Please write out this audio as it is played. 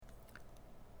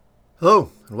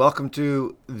Hello, and welcome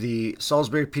to the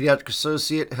Salisbury Pediatric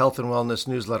Associate Health and Wellness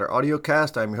Newsletter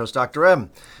Audiocast. I'm your host, Dr.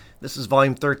 M. This is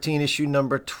Volume 13, Issue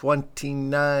number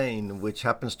 29, which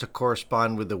happens to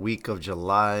correspond with the week of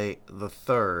July the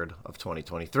 3rd of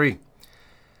 2023.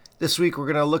 This week, we're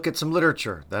going to look at some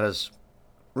literature that has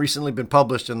recently been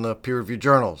published in the peer-reviewed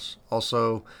journals.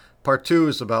 Also, Part 2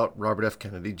 is about Robert F.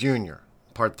 Kennedy Jr.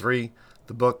 Part 3,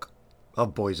 the book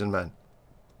of Boys and Men.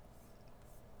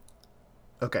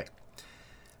 Okay.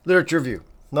 Literature review.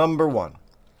 Number 1.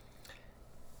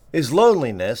 Is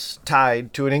loneliness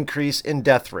tied to an increase in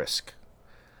death risk?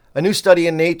 A new study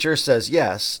in Nature says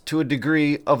yes, to a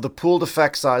degree of the pooled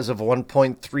effect size of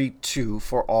 1.32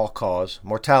 for all-cause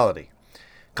mortality.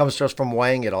 Comes to us from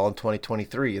Wang et al. In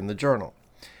 2023 in the journal.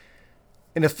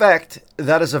 In effect,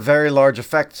 that is a very large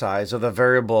effect size of the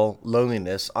variable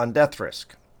loneliness on death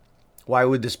risk. Why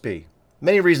would this be?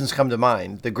 Many reasons come to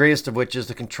mind, the greatest of which is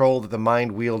the control that the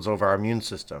mind wields over our immune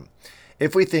system.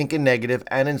 If we think in negative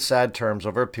and in sad terms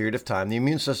over a period of time, the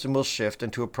immune system will shift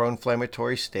into a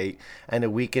pro-inflammatory state and a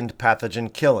weakened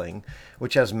pathogen killing,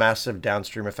 which has massive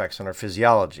downstream effects on our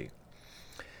physiology.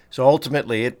 So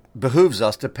ultimately, it behooves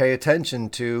us to pay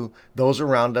attention to those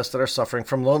around us that are suffering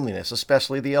from loneliness,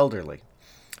 especially the elderly.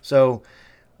 So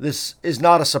this is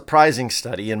not a surprising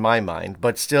study in my mind,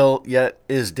 but still yet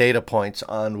is data points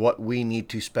on what we need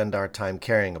to spend our time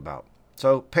caring about.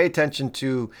 So pay attention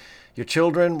to your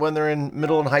children when they're in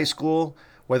middle and high school,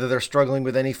 whether they're struggling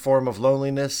with any form of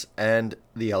loneliness, and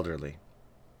the elderly.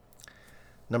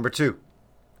 Number 2.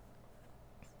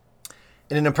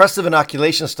 In an impressive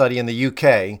inoculation study in the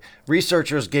UK,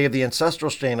 researchers gave the ancestral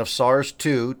strain of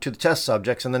SARS-2 to the test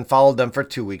subjects and then followed them for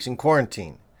 2 weeks in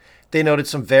quarantine. They noted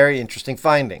some very interesting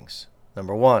findings.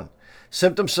 Number 1,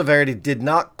 symptom severity did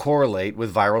not correlate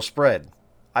with viral spread.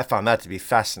 I found that to be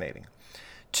fascinating.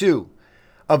 2,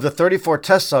 of the 34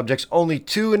 test subjects, only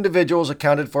 2 individuals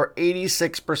accounted for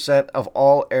 86% of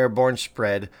all airborne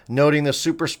spread, noting the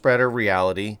super spreader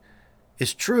reality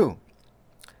is true.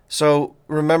 So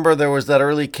remember, there was that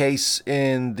early case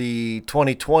in the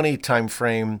 2020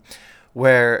 timeframe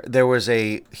where there was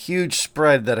a huge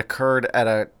spread that occurred at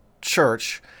a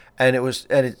church, and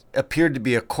it appeared to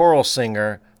be a choral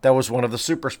singer that was one of the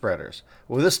super spreaders.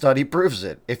 Well, this study proves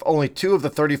it. If only 2 of the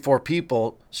 34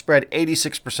 people spread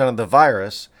 86% of the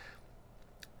virus,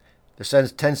 there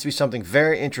tends to be something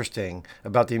very interesting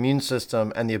about the immune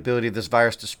system and the ability of this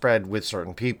virus to spread with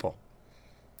certain people.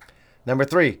 Number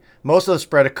 3, most of the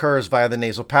spread occurs via the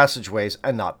nasal passageways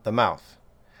and not the mouth.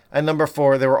 And number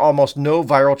 4, there were almost no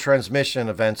viral transmission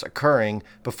events occurring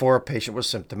before a patient was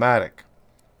symptomatic.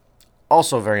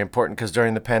 Also very important, because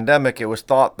during the pandemic, it was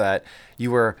thought that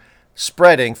you were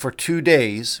spreading for 2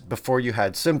 days before you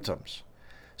had symptoms.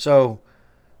 So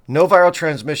no viral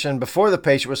transmission before the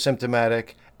patient was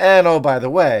symptomatic. And oh, by the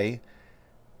way,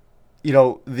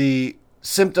 the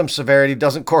symptom severity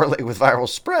doesn't correlate with viral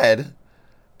spread.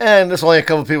 And there's only a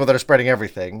couple of people that are spreading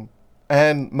everything.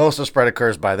 And most of the spread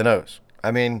occurs by the nose.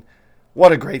 I mean,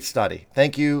 what a great study.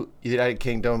 Thank you, United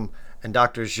Kingdom and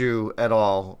Dr. Zhu et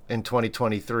al. In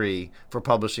 2023 for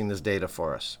publishing this data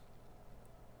for us.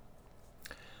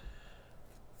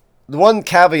 The one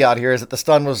caveat here is that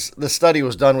the study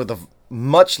was done with a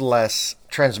much less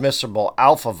transmissible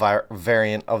alpha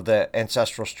variant of the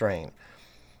ancestral strain.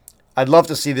 I'd love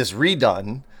to see this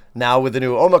redone now with the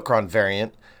new Omicron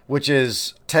variant, which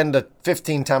is 10 to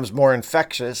 15 times more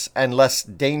infectious and less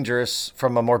dangerous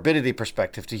from a morbidity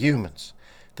perspective to humans.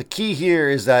 The key here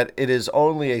is that it is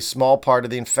only a small part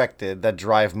of the infected that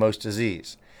drive most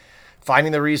disease.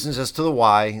 Finding the reasons as to the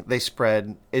why they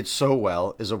spread it so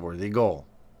well is a worthy goal.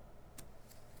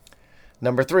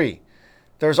 Number 3,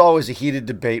 there's always a heated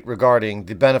debate regarding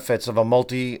the benefits of a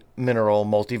multi-mineral,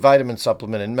 multivitamin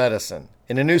supplement in medicine.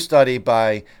 In a new study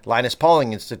by Linus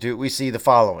Pauling Institute, we see the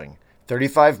following.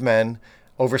 35 men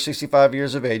over 65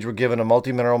 years of age were given a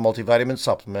multi-mineral, multivitamin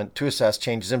supplement to assess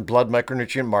changes in blood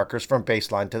micronutrient markers from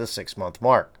baseline to the 6-month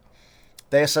mark.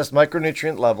 They assessed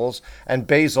micronutrient levels and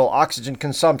basal oxygen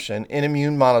consumption in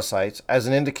immune monocytes as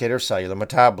an indicator of cellular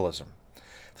metabolism.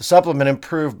 The supplement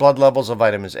improved blood levels of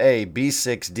vitamins A,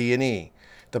 B6, D, and E.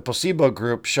 The placebo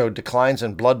group showed declines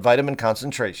in blood vitamin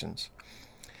concentrations.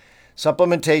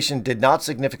 Supplementation did not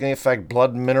significantly affect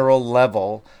blood mineral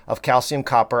level of calcium,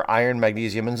 copper, iron,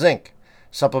 magnesium, and zinc.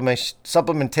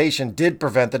 Supplementation did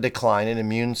prevent the decline in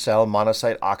immune cell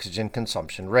monocyte oxygen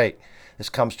consumption rate. This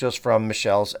comes to us from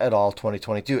Michels et al.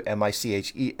 2022,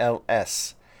 Michels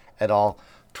et al.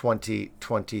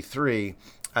 2023,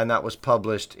 and that was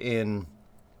published in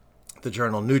the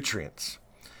journal Nutrients.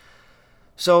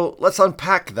 So let's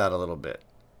unpack that a little bit.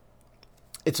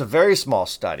 It's a very small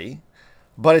study,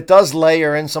 but it does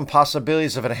layer in some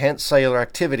possibilities of enhanced cellular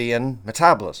activity and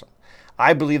metabolism.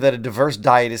 I believe that a diverse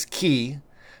diet is key,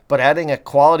 but adding a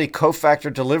quality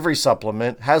cofactor delivery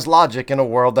supplement has logic in a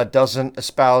world that doesn't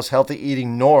espouse healthy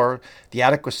eating nor the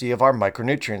adequacy of our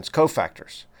micronutrients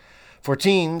cofactors. For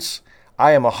teens,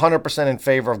 I am 100% in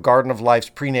favor of Garden of Life's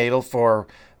prenatal for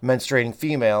menstruating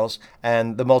females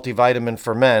and the multivitamin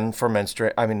for men for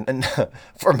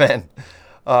for men.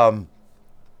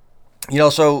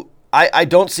 So I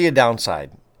don't see a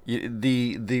downside.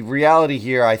 The reality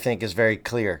here, I think, is very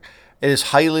clear. It is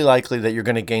highly likely that you're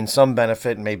going to gain some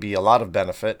benefit, maybe a lot of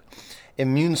benefit.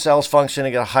 Immune cells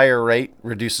functioning at a higher rate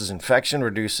reduces infection,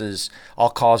 reduces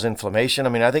all-cause inflammation.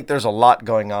 I think there's a lot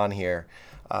going on here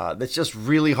that's just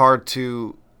really hard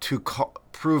to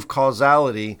prove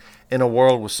causality in a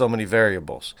world with so many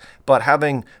variables. But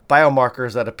having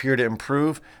biomarkers that appear to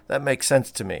improve, that makes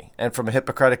sense to me. And from a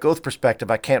Hippocratic Oath perspective,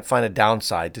 I can't find a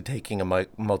downside to taking a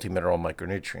multimineral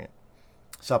micronutrient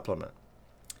supplement.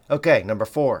 Okay, number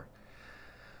 4.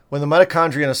 When the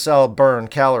mitochondria in a cell burn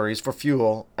calories for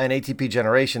fuel and ATP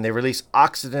generation, they release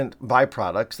oxidant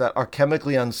byproducts that are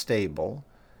chemically unstable,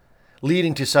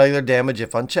 leading to cellular damage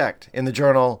if unchecked. In the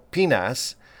journal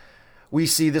PNAS, we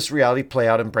see this reality play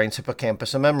out in brain's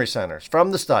hippocampus and memory centers.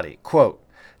 From the study, quote,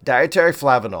 dietary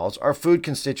flavonols are food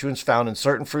constituents found in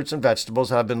certain fruits and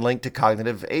vegetables that have been linked to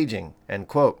cognitive aging, end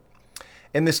quote.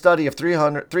 In this study of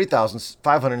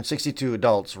 3,562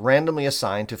 adults randomly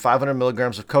assigned to 500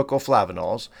 milligrams of cocoa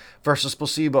flavonols versus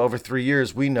placebo over 3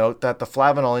 years, we note that the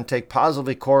flavanol intake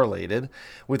positively correlated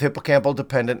with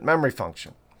hippocampal-dependent memory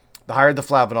function. The higher the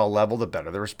flavanol level, the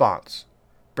better the response.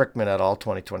 Brickman et al.,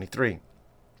 2023.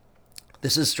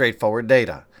 This is straightforward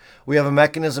data. We have a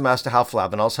mechanism as to how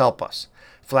flavanols help us.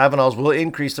 Flavanols will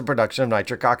increase the production of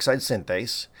nitric oxide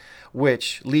synthase,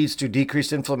 which leads to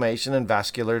decreased inflammation and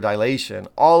vascular dilation,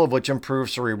 all of which improve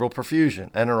cerebral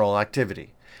perfusion and neuronal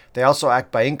activity. They also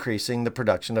act by increasing the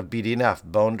production of BDNF,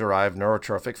 brain-derived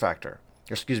neurotrophic factor,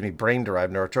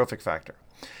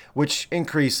 which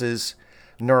increases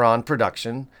neuron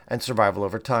production and survival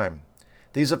over time.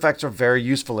 These effects are very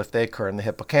useful if they occur in the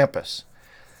hippocampus.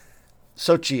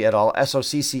 Sochi et al.,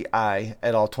 SOCCI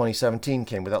et al., 2017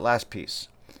 came with that last piece.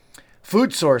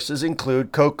 Food sources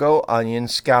include cocoa,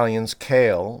 onions, scallions,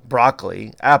 kale,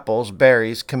 broccoli, apples,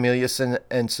 berries, Camellia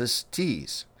sinensis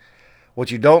teas.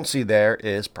 What you don't see there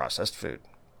is processed food.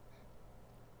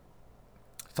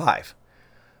 5.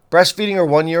 Breastfeeding or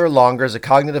 1 year or longer is a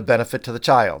cognitive benefit to the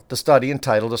child. The study,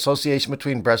 entitled Association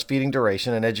Between Breastfeeding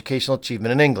Duration and Educational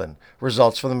Achievement in England,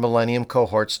 results from the Millennium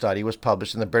Cohort Study, was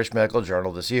published in the British Medical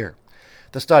Journal this year.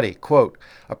 The study, quote,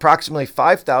 approximately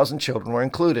 5,000 children were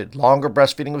included. Longer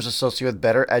breastfeeding was associated with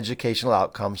better educational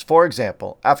outcomes. For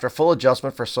example, after full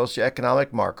adjustment for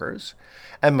socioeconomic markers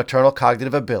and maternal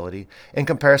cognitive ability in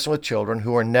comparison with children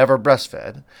who were never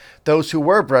breastfed, those who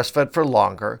were breastfed for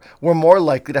longer were more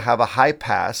likely to have a high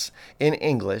pass in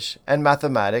English and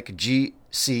mathematics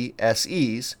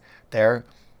GCSEs, their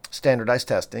standardized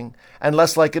testing, and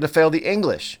less likely to fail the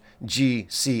English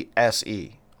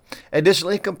GCSE.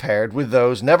 Additionally, compared with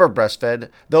those never breastfed,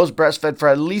 those breastfed for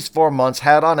at least 4 months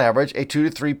had on average a 2 to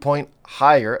 3 point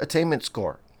higher attainment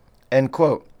score. End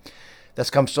quote. This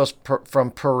comes to us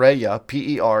from Pereira,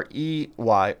 P-E-R-E-Y-R-A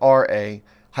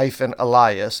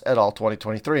 -Elias et al.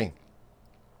 2023.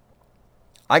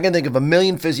 I can think of a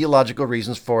million physiological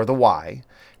reasons for the why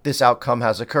this outcome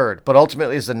has occurred, but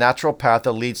ultimately it's the natural path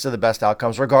that leads to the best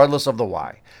outcomes regardless of the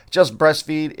why. Just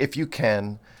breastfeed if you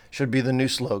can should be the new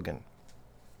slogan.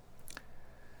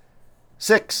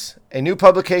 6. A new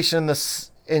publication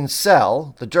in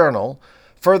Cell, the journal,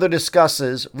 further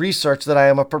discusses research that I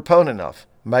am a proponent of,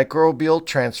 microbial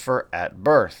transfer at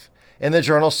birth. In the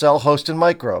journal Cell, Host, and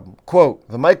Microbe, quote,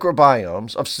 the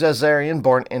microbiomes of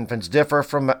cesarean-born infants differ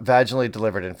from vaginally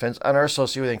delivered infants and are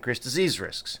associated with increased disease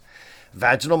risks.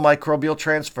 Vaginal microbial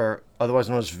transfer, otherwise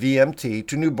known as VMT,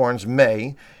 to newborns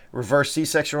may reverse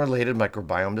C-section-related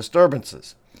microbiome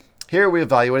disturbances. Here we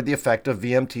evaluated the effect of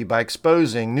VMT by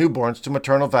exposing newborns to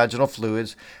maternal vaginal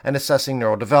fluids and assessing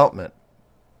neural development,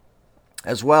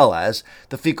 as well as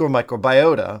the fecal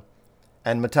microbiota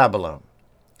and metabolome.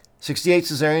 68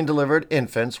 cesarean-delivered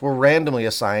infants were randomly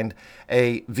assigned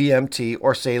a VMT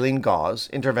or saline gauze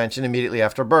intervention immediately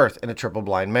after birth in a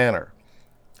triple-blind manner.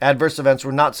 Adverse events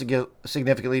were not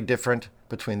significantly different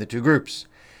between the two groups.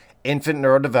 Infant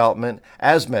neurodevelopment,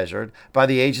 as measured by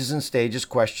the Ages and Stages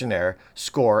questionnaire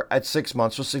score at 6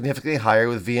 months, was significantly higher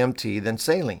with VMT than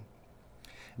saline.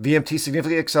 VMT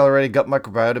significantly accelerated gut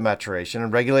microbiota maturation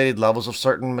and regulated levels of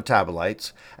certain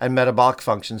metabolites and metabolic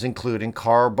functions, including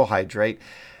carbohydrate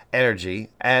energy,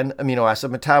 and amino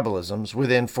acid metabolisms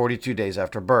within 42 days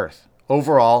after birth.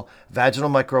 Overall, vaginal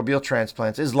microbial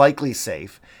transplants is likely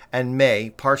safe and may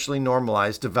partially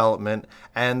normalize development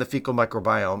and the fecal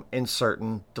microbiome in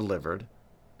certain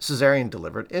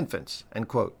cesarean-delivered infants. End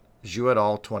quote. Zhu et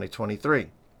al. 2023.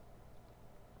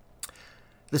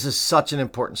 This is such an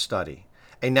important study.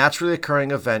 A naturally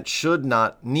occurring event should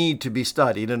not need to be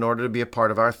studied in order to be a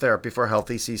part of our therapy for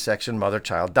healthy C-section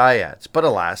mother-child dyads. But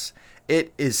alas,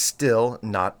 it is still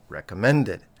not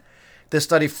recommended. This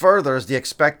study furthers the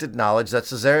expected knowledge that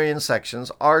cesarean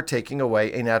sections are taking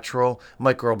away a natural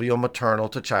microbial maternal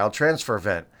to child transfer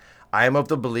event. I am of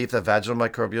the belief that vaginal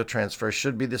microbial transfer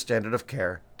should be the standard of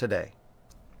care today.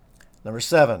 Number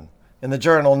 7. In the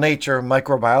journal Nature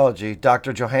Microbiology,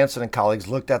 Dr. Johansson and colleagues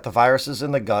looked at the viruses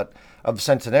in the gut of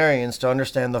centenarians to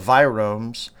understand the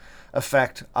virome's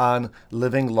effect on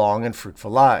living long and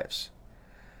fruitful lives.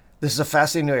 This is a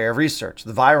fascinating new area of research.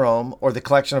 The virome, or the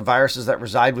collection of viruses that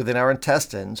reside within our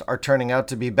intestines, are turning out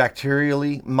to be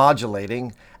bacterially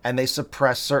modulating, and they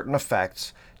suppress certain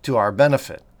effects to our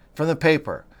benefit. From the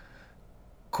paper,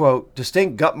 quote,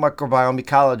 distinct gut microbiome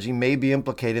ecology may be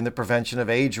implicated in the prevention of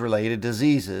age-related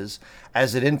diseases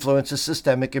as it influences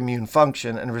systemic immune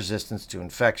function and resistance to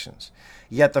infections.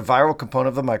 Yet the viral component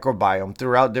of the microbiome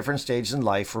throughout different stages in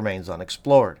life remains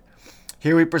unexplored.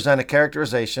 Here we present a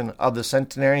characterization of the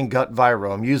centenarian gut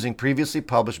virome using previously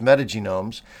published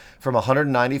metagenomes from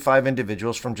 195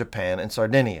 individuals from Japan and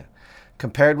Sardinia.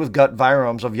 Compared with gut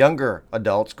viromes of younger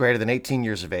adults greater than 18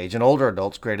 years of age and older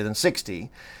adults greater than 60,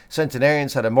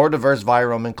 centenarians had a more diverse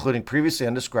virome including previously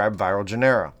undescribed viral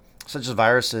genera, such as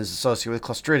viruses associated with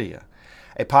Clostridia.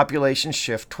 A population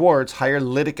shift towards higher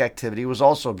lytic activity was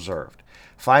also observed.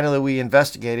 Finally, we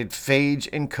investigated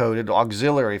phage-encoded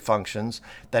auxiliary functions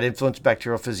that influence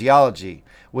bacterial physiology,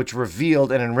 which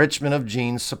revealed an enrichment of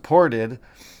genes supported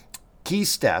key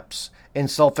steps in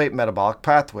sulfate metabolic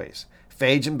pathways.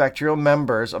 Phage and bacterial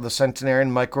members of the centenarian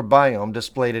microbiome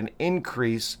displayed an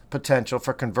increased potential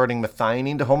for converting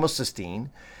methionine to homocysteine,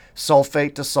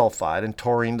 sulfate to sulfide, and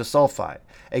taurine to sulfide.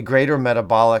 A greater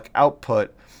metabolic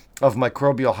output of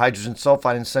microbial hydrogen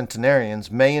sulfide in centenarians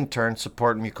may in turn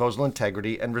support mucosal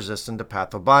integrity and resistance to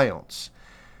pathobionts.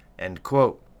 End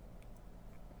quote.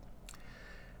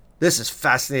 This is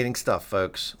fascinating stuff,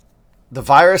 folks. The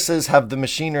viruses have the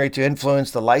machinery to influence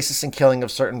the lysis and killing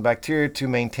of certain bacteria to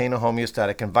maintain a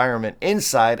homeostatic environment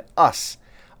inside us,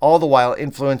 all the while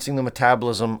influencing the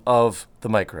metabolism of the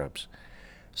microbes.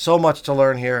 So much to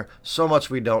learn here, so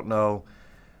much we don't know.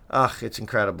 It's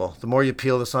incredible. The more you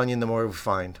peel this onion, the more we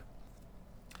find.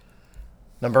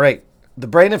 Number 8. The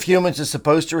brain of humans is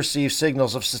supposed to receive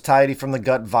signals of satiety from the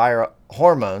gut via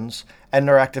hormones and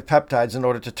neuroactive peptides in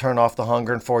order to turn off the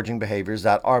hunger and foraging behaviors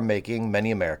that are making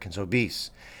many Americans obese.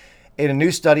 In a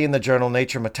new study in the journal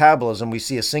Nature Metabolism, we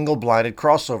see a single-blinded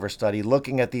crossover study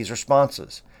looking at these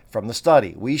responses. From the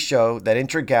study, we show that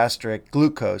intragastric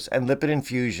glucose and lipid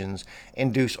infusions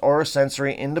induce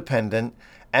orosensory independent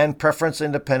and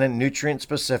preference-independent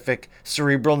nutrient-specific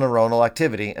cerebral neuronal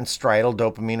activity and striatal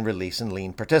dopamine release in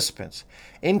lean participants.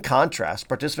 In contrast,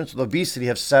 participants with obesity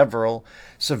have several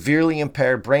severely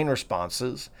impaired brain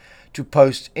responses to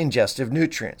post-ingestive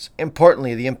nutrients.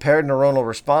 Importantly, the impaired neuronal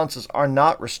responses are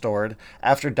not restored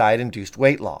after diet-induced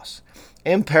weight loss.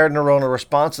 Impaired neuronal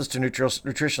responses to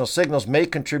nutritional signals may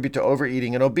contribute to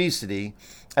overeating and obesity,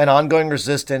 and ongoing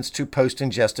resistance to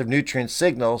post-ingestive nutrient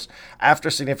signals after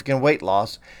significant weight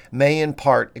loss may in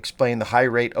part explain the high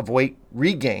rate of weight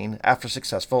regain after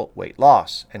successful weight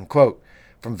loss. End quote.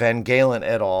 From Van Galen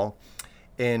et al.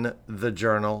 In the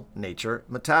journal Nature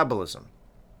Metabolism.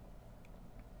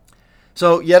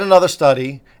 So yet another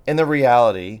study in the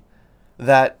reality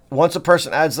that once a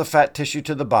person adds the fat tissue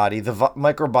to the body, the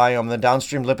microbiome, the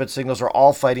downstream lipid signals are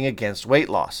all fighting against weight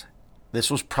loss. This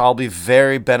was probably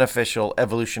very beneficial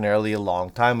evolutionarily a long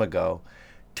time ago.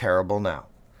 Terrible now.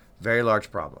 Very large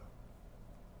problem.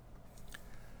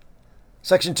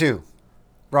 Section 2.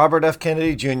 Robert F.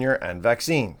 Kennedy Jr. and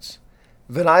vaccines.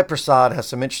 Vinay Prasad has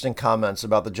some interesting comments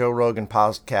about the Joe Rogan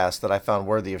podcast that I found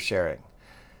worthy of sharing.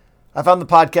 I found the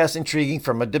podcast intriguing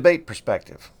from a debate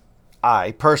perspective.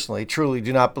 I, personally, truly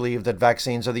do not believe that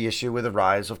vaccines are the issue with the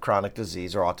rise of chronic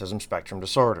disease or autism spectrum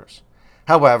disorders.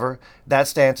 However, that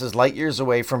stance is light years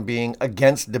away from being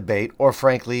against debate or,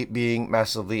 frankly, being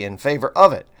massively in favor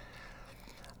of it.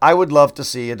 I would love to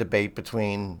see a debate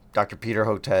between Dr. Peter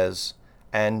Hotez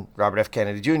and Robert F.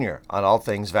 Kennedy Jr. on all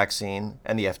things vaccine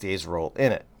and the FDA's role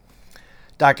in it.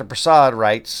 Dr. Prasad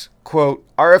writes, quote,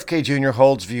 RFK Jr.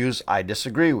 holds views I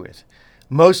disagree with.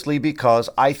 mostly because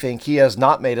I think he has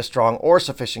not made a strong or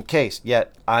sufficient case,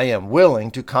 yet I am willing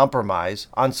to compromise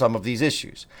on some of these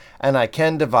issues, and I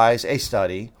can devise a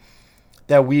study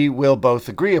that we will both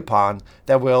agree upon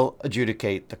that will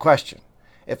adjudicate the question.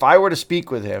 If I were to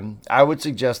speak with him, I would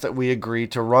suggest that we agree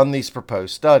to run these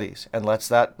proposed studies, and let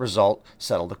that result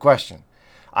settle the question.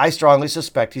 I strongly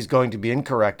suspect he's going to be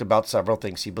incorrect about several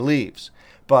things he believes,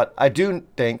 but I do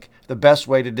think the best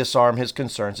way to disarm his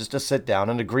concerns is to sit down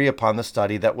and agree upon the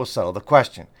study that will settle the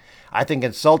question. I think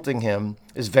insulting him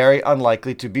is very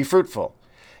unlikely to be fruitful,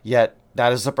 yet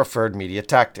that is the preferred media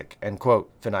tactic. End quote.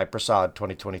 Vinay Prasad,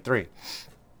 2023.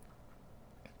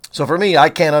 So for me, I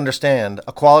can't understand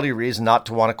a quality reason not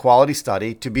to want a quality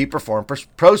study to be performed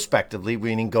prospectively,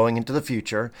 meaning going into the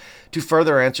future, to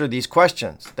further answer these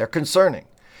questions. They're concerning.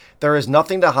 There is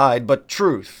nothing to hide but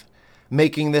truth,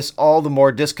 making this all the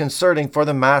more disconcerting for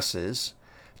the masses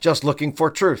just looking for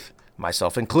truth,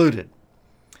 myself included.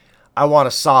 I want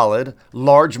a solid,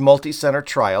 large multi-center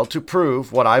trial to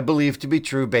prove what I believe to be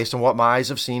true based on what my eyes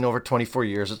have seen over 24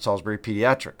 years at Salisbury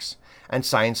Pediatrics, and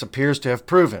science appears to have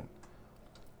proven.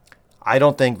 I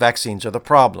don't think vaccines are the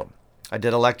problem. I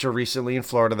did a lecture recently in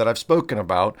Florida that I've spoken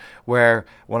about, where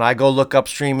when I go look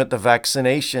upstream at the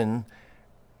vaccination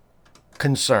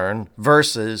concern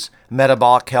versus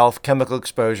metabolic health, chemical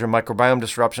exposure, microbiome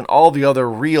disruption, all the other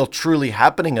real, truly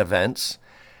happening events,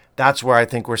 that's where I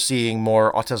think we're seeing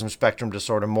more autism spectrum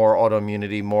disorder, more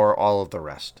autoimmunity, more all of the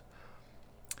rest.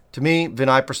 To me,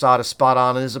 Vinay Prasad is spot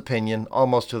on in his opinion,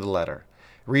 almost to the letter.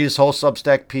 Read his whole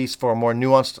Substack piece for a more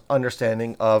nuanced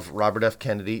understanding of Robert F.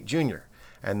 Kennedy Jr.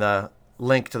 And the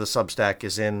link to the Substack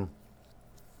is in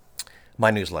my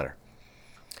newsletter.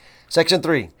 Section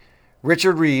 3.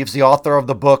 Richard Reeves, the author of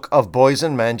the book of Boys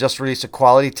and Men, just released a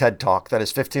quality TED Talk that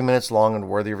is 15 minutes long and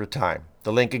worthy of your time.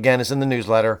 The link again is in the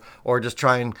newsletter, or just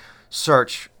try and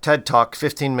search TED Talk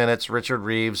 15 minutes Richard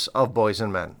Reeves of Boys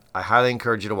and Men. I highly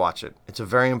encourage you to watch it. It's a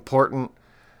very important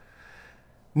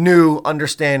new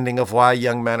understanding of why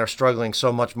young men are struggling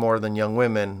so much more than young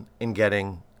women in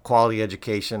getting quality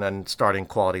education and starting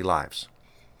quality lives.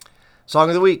 Song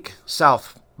of the Week,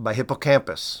 South by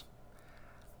Hippocampus.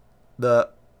 The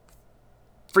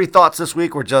free thoughts this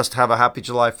week were just have a happy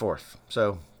July 4th.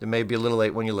 So it may be a little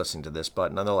late when you listen to this,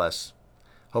 but nonetheless,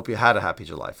 hope you had a happy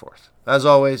July 4th. As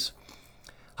always,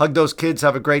 hug those kids.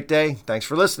 Have a great day. Thanks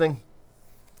for listening.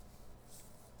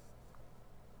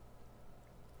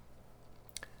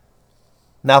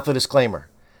 Now for the disclaimer.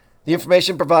 The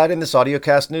information provided in this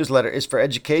Audiocast newsletter is for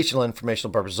educational and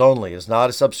informational purposes only. It is not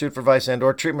a substitute for advice and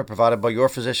or treatment provided by your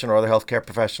physician or other healthcare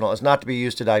professional. It is not to be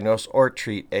used to diagnose or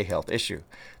treat a health issue.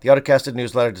 The Audiocasted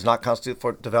newsletter does not constitute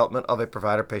for development of a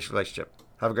provider-patient relationship.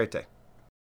 Have a great day.